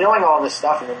 Just knowing all this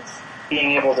stuff and then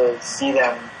being able to see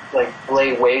them like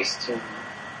lay waste to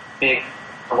big,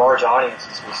 large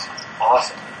audiences was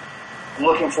awesome. I'm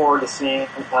looking forward to seeing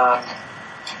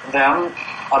them,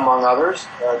 among others,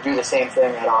 do the same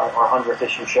thing at our 100th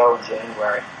issue show in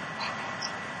January.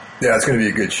 Yeah, it's going to be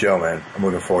a good show, man. I'm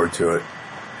looking forward to it.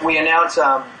 We announced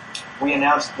the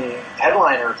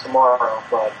headliner tomorrow,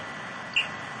 but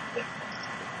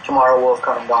tomorrow will have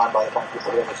come and gone by the time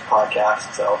people hear this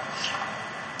podcast, so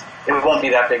it won't be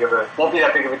that big of a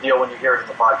deal when you hear it in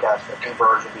the podcast that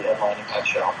Converge will be headlining that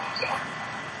show. So.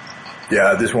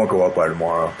 Yeah, this won't go up by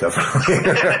tomorrow, definitely.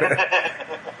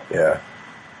 Yeah.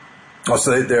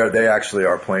 Also, they actually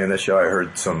are playing this show. I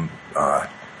heard some,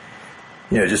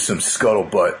 just some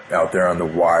scuttlebutt out there on the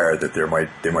wire that they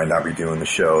might not be doing the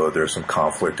show. There's some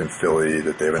conflict in Philly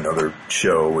that they have another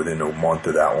show within a month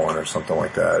of that one or something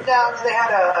like that. No,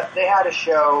 they had a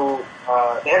show.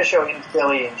 They had a show in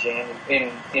Philly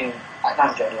in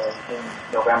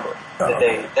November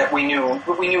that we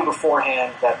knew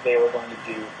beforehand that they were going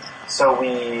to do. So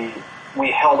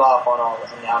we held off on our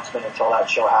announcement until that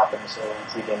show happened, so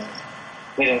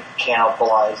we didn't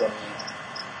cannibalize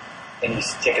any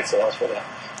ticket sales for them.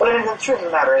 But I mean, the truth of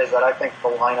the matter is that I think the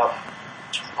lineup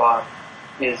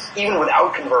is, even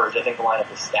without Converge, I think the lineup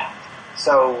is stacked.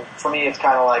 So for me, it's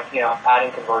kind of like,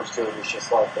 adding Converge to it is just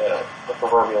like the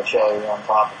proverbial cherry on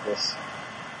top of this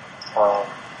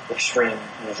extreme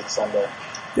music Sunday.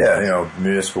 Yeah,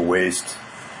 Municipal Waste,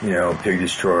 Pig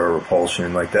Destroyer,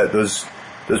 Repulsion, like that. Those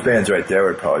bands right there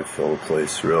would probably fill the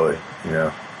place, really.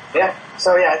 Yeah.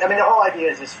 So yeah, I mean, the whole idea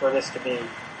is just for this to be.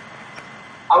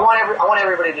 I want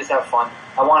everybody to just have fun.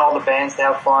 I want all the bands to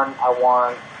have fun. I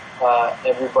want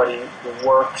everybody who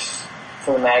works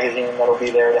for the magazine that'll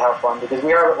be there to have fun, because a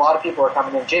lot of people are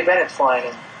coming in. Jay Bennett's flying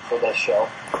in for this show.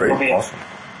 Great, awesome.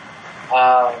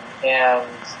 And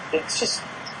it's just,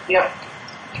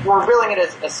 we're billing it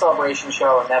as a celebration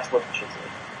show, and that's what it should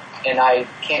be. And I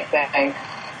can't thank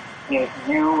you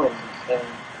and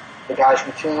the guys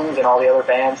from Tombs and all the other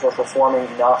bands who are performing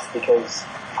enough, because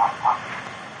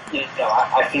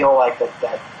I feel like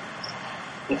that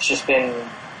it's just been.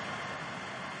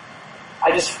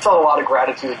 I just felt a lot of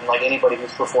gratitude in like anybody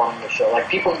who's performing the show. Like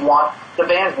the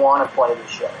bands want to play the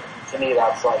show. And to me,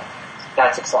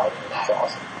 that's exciting. That's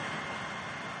awesome.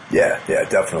 Yeah,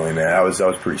 definitely, man. I was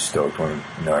pretty stoked when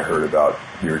I heard about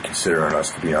you were considering us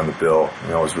to be on the bill.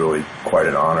 It was really quite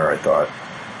an honor, I thought,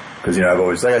 because I've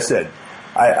always, like I said,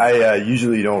 I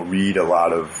usually don't read a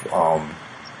lot of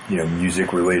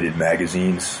music related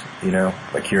magazines.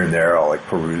 Like here and there, I'll like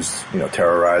peruse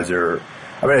Terrorizer.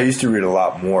 I mean, I used to read a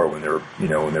lot more when there were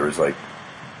when there was like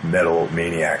Metal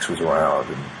Maniacs was around,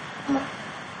 and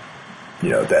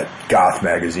that goth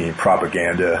magazine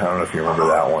Propaganda. I don't know if you remember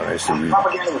that one. I used to read.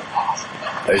 Propaganda was awesome.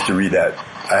 I used to read that.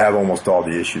 I have almost all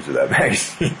the issues of that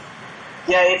magazine.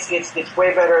 Yeah, it's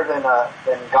way better than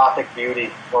Gothic Beauty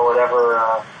or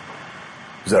whatever.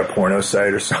 Is that a porno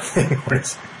site or something? What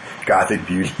is Gothic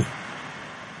Beauty?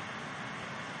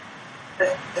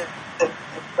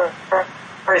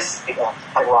 Very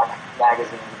like rock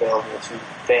magazines available to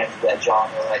fans of that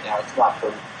genre right now. It's not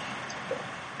pretty.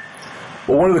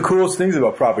 Well, one of the coolest things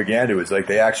about Propaganda was like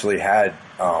they actually had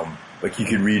like you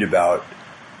could read about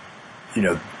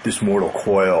This Mortal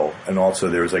Coil, and also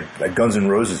there was like Guns N'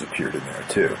 Roses appeared in there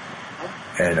too,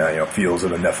 and Fields of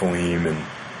the Nephilim, and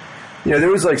there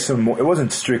was like some more, it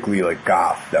wasn't strictly like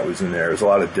goth that was in there. There was a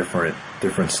lot of different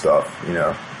stuff, and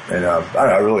I don't know,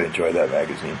 I really enjoyed that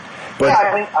magazine. But,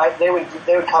 yeah, I mean,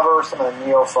 they would cover some of the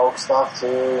neo-folk stuff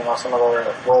too, some of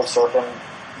the World Serpent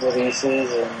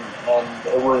releases, and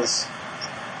it was.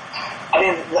 I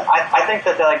mean, I think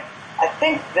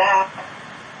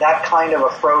that kind of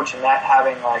approach and that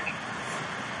having like,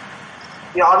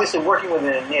 obviously working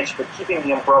within a niche, but keeping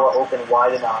the umbrella open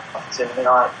wide enough to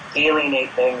not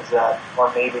alienate things that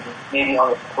are maybe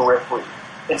on the periphery.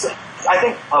 It's, I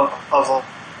think, of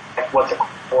like what the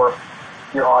core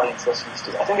your audience listens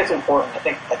to. I think it's important. I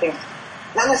think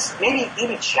not necessarily,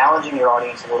 maybe challenging your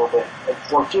audience a little bit,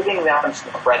 or giving them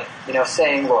some credit.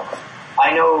 Saying, look,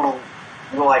 I know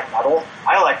you like metal.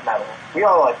 I like metal. We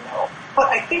all like metal. But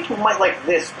I think you might like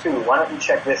this too. Why don't you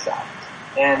check this out?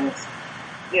 And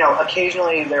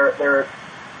occasionally there.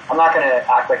 I'm not going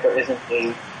to act like there isn't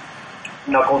a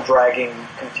knuckle-dragging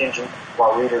contingent of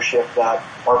our readership that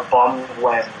are bummed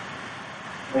when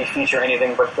we feature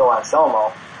anything but Phil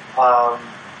Anselmo.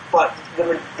 But the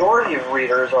majority of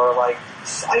readers are like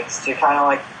psyched to kind of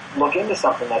like look into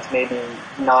something that's maybe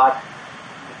not,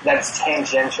 that's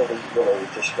tangentially related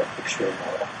to extreme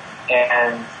metal.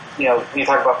 And, when you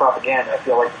talk about Propaganda, I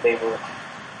feel like they were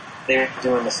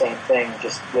doing the same thing,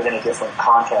 just within a different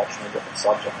context and a different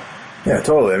subject. Yeah,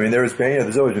 totally. I mean, there's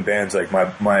always been bands like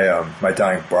my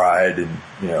Dying Bride and,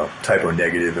 Typo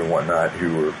Negative and whatnot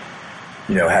who were,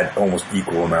 had almost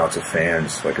equal amounts of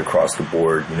fans, like across the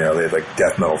board. They had like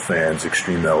death metal fans,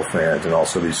 extreme metal fans, and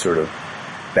also these sort of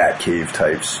Batcave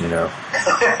types,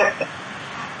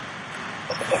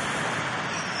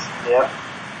 Yep.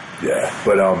 Yeah,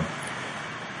 but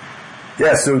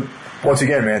yeah. So once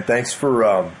again, man, thanks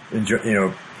for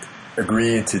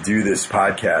agreeing to do this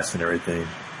podcast and everything.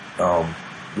 I'd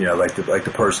like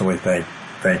to personally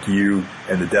thank you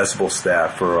and the Decibel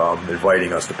staff for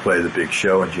inviting us to play the big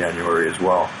show in January as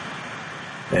well.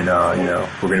 And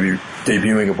we're going to be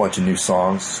debuting a bunch of new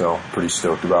songs, so pretty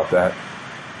stoked about that.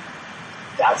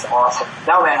 That's awesome.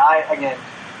 No, man,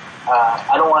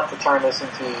 I don't want to turn this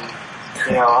into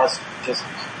us just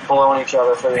blowing each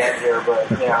other for the end here, but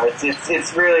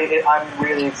it's really, I'm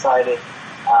really excited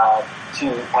to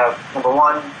have, number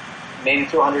one, made it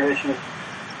to 100 issues,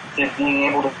 to being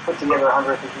able to put together a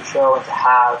 100th issue show, and to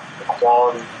have the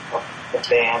quality of the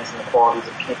bands and the quality of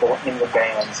the people in the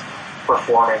bands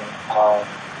performing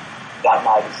that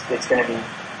night. It's going to be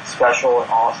special and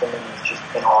awesome, and it's just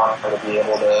an honor to be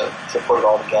able to put it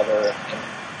all together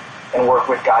and work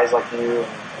with guys like you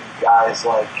and guys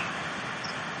like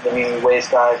the Meaning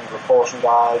Waste guys and the Repulsion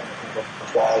guys and the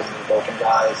Repulsion guys and the Broken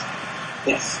guys.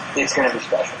 It's going to be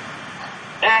special.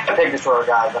 And the Pig Destroyer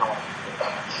guys, I don't want to.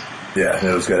 Yeah,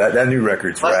 it was good. That new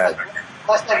record's rad.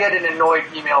 Lest I get an annoyed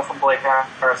email from Blake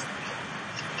Harris.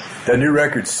 That new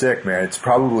record's sick, man. It's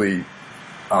probably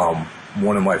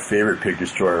one of my favorite Pig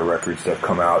Destroyer records that have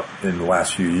come out in the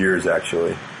last few years,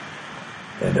 actually.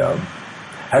 And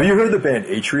have you heard the band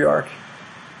Atriarch?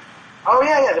 Oh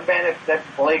yeah, the band that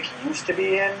Blake used to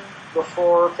be in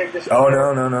before Pig Destroyer.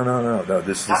 Oh no.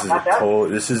 This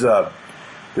is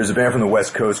There's a band from the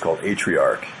West Coast called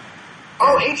Atriarch.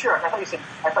 Oh, Atriarch. I thought you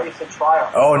said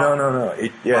Triarch. Oh, no.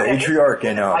 Atriarch,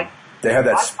 and they have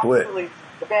that split.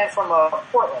 The band from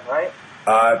Portland, right?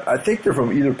 I think they're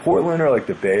from either Portland or like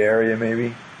the Bay Area,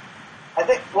 maybe. I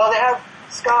think. Well, they have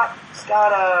Scott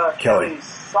Kelly's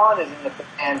son is in the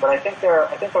band, but I think they're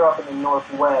up in the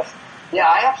Northwest. Yeah,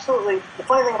 I absolutely. The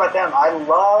funny thing about them, I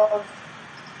love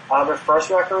their first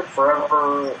record,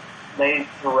 Forever Laid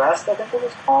to Rest, I think it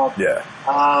was called. Yeah.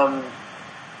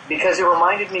 Because it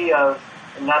reminded me of,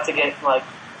 not to get like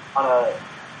on a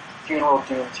funeral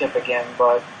doom tip again,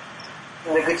 but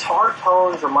the guitar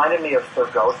tones reminded me of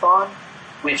Thurgothon,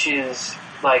 which is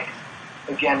like,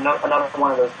 again, another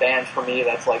one of those bands for me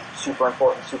that's like super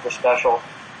important, super special.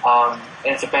 And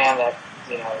it's a band that,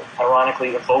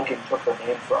 ironically, Evoken took their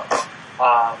name from.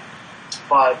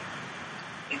 But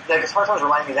the guitar tones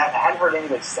remind me of that. I hadn't heard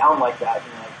anybody sound like that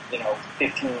in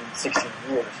 15, 16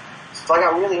 years. So I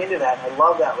got really into that, and I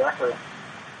love that record.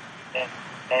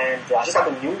 And I just got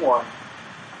the new one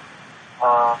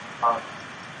a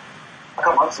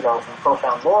couple months ago from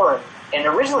Profound Lore, and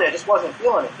originally I just wasn't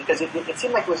feeling it because it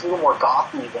seemed like it was a little more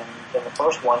gothy than the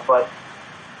first one, but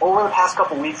over the past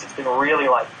couple weeks it's been really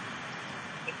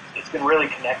it's been really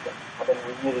connecting. I've been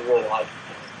really, really liking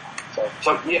it.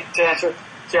 So yeah,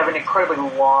 to have an incredibly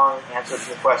long answer to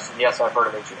your question, yes, I've heard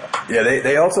of Atriarch. Yeah,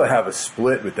 they also have a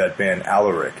split with that band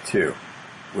Alaric too,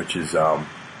 which is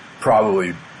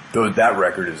probably that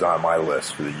record is on my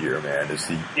list for the year, man. Is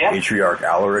the Atriarch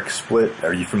Alaric split?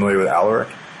 Are you familiar with Alaric?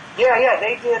 Yeah,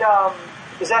 they did.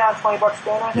 Is that on $20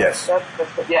 Spin? I think? Yes.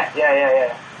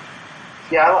 Yeah.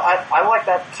 Yeah, I like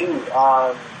that too.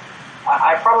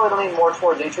 I probably lean more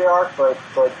towards Atriarch, but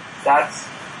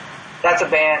that's a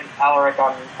band, Alaric.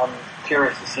 I'm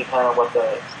curious to see kind of what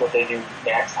they do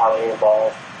next, how they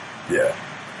evolve. Yeah.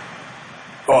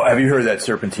 Oh, have you heard that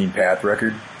Serpentine Path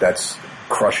record? That's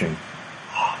crushing.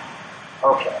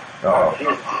 Okay. Oh.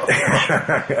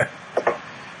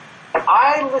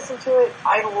 I listened to it.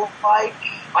 I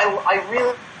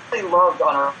really loved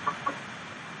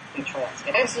Unearthly Trance.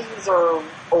 And MCs are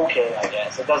okay, I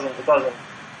guess.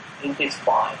 It's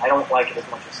fine. I don't like it as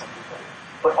much as some people.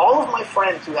 But all of my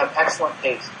friends who have excellent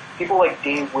taste, people like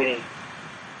Dave Whitty,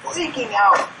 freaking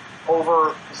out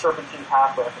over the Serpentine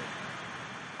Path record.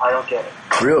 I don't get it.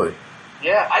 Really?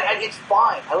 Yeah, it's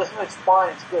fine. I listen to it, it's fine,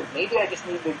 it's good. Maybe I just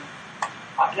need to...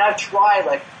 I've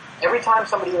tried, every time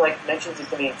somebody, mentions it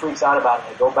to me and freaks out about it,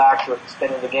 I go back to it and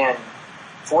spin it again.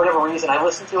 For whatever reason, I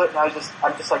listen to it and I'm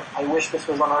just like, I wish this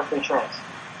was Unearthly Trance.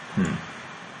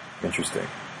 Interesting.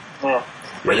 Yeah.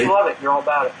 But you love it. You're all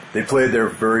about it. They played their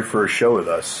very first show with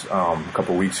us a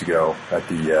couple weeks ago at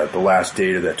the last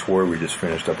date of that tour we just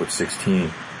finished up with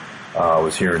 16.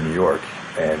 Was here in New York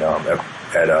and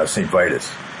at St.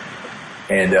 Vitus,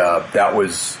 and that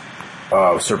was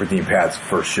Serpentine Path's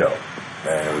first show,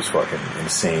 and it was fucking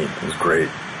insane. It was great,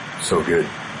 so good.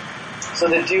 So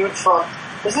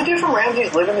does the dude from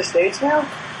Ramses live in the States now?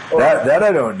 That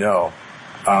I don't know.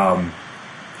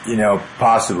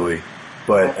 Possibly.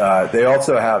 But they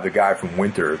also have the guy from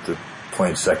Winter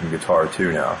playing second guitar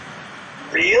too now.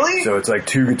 Really? So it's like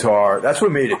two guitar. That's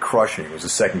what made it crushing. Was the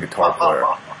second guitar player.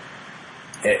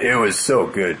 It was so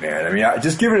good, man. I mean,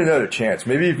 just give it another chance.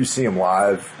 Maybe if you see them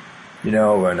live, and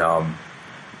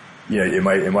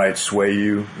it might sway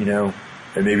you, and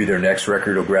maybe their next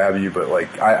record will grab you. But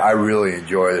I really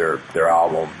enjoy their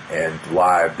album, and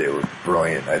live they were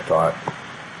brilliant, I thought.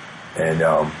 And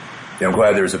I'm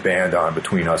glad there was a band on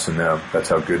between us and them. That's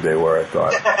how good they were, I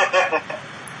thought.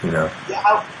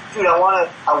 Yeah, dude, I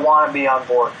want to be on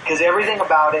board because everything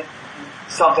about it,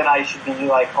 something I should be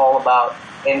all about.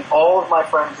 And all of my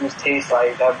friends whose taste I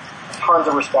have tons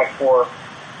of respect for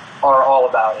are all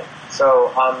about it.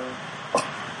 So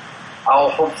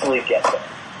I'll hopefully get there.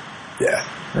 Yeah.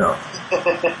 No.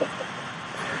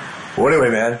 Well, anyway,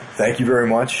 man, thank you very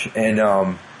much, and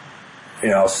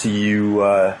I'll see you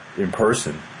in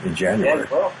person in January.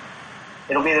 Yeah, well,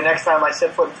 it'll be the next time I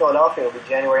set foot in Philadelphia. It'll be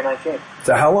January 19th.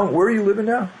 So how long? Where are you living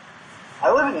now?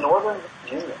 I live in Northern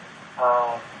Virginia,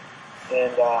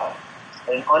 and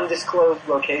in an undisclosed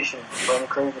location for any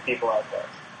crazy people out there.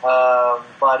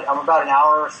 But I'm about an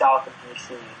hour south of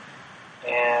D.C.,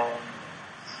 and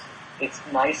it's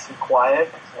nice and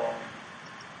quiet, and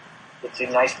it's a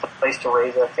nice place to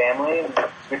raise a family, and it's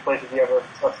a good place if you have a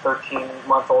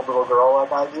 13-month-old little girl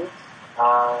like I do.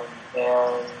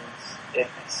 And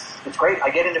it's great.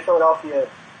 I get into Philadelphia.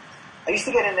 I used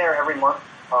to get in there every month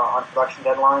on production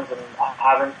deadlines, and I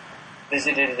haven't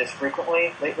visited it as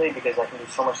frequently lately because I can do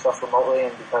so much stuff remotely,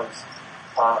 and because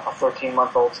a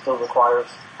 13-month-old still requires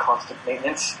constant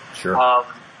maintenance. Sure.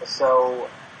 So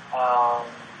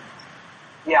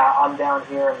Yeah, I'm down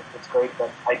here and it's great,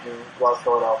 but I do love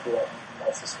Philadelphia, and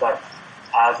I suspect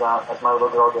as my little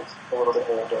girl gets a little bit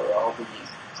older, I'll be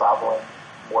traveling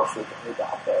more frequently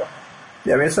back there.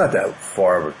 Yeah, I mean, it's not that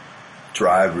far of a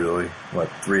drive, really. What,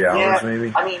 3 hours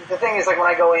maybe? I mean, the thing is, like, when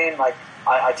I go in, like,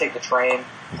 I take the train,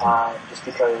 just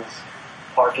because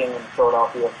parking in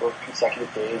Philadelphia for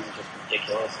consecutive days is just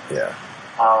ridiculous. Yeah.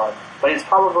 But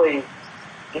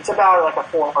it's about like a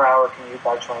 4-hour commute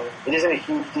by train. It isn't a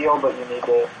huge deal, but you need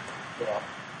to,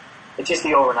 it's just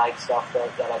the overnight stuff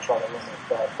that I try to limit.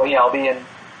 But yeah, I'll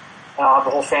have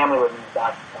the whole family with me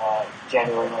back,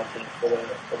 January 19th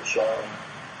for the show. And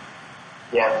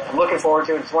yeah, I'm looking forward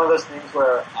to it. It's one of those things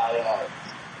where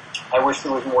I wish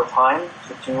there was more time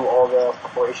to do all the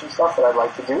preparation stuff that I'd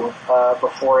like to do,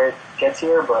 before it gets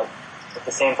here, but at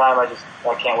the same time,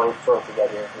 I can't wait for it to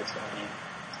get here. It's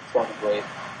gonna be great.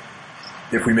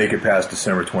 If we make it past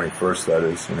December 21st, that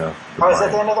is, Oh, is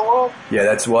that the end of the world? Yeah,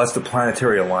 that's the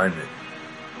planetary alignment.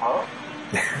 Oh.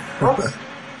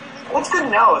 That's good to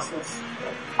know, since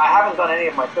I haven't done any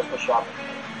of my Christmas shopping,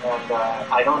 and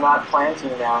I do not plan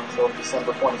to now until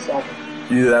December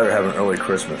 22nd. Either that or have an early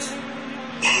Christmas.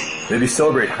 Maybe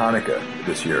celebrate Hanukkah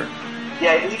this year.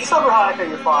 Yeah, if you celebrate Hanukkah,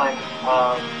 you're fine.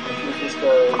 If you're just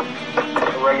a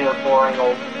regular, boring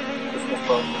old Christmas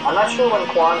person. I'm not sure when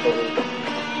Kwanzaa is.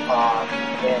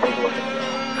 Maybe look at it.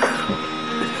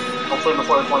 Hopefully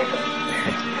before the 25th.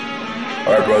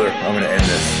 All right, brother. I'm going to end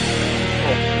this.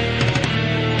 Cool.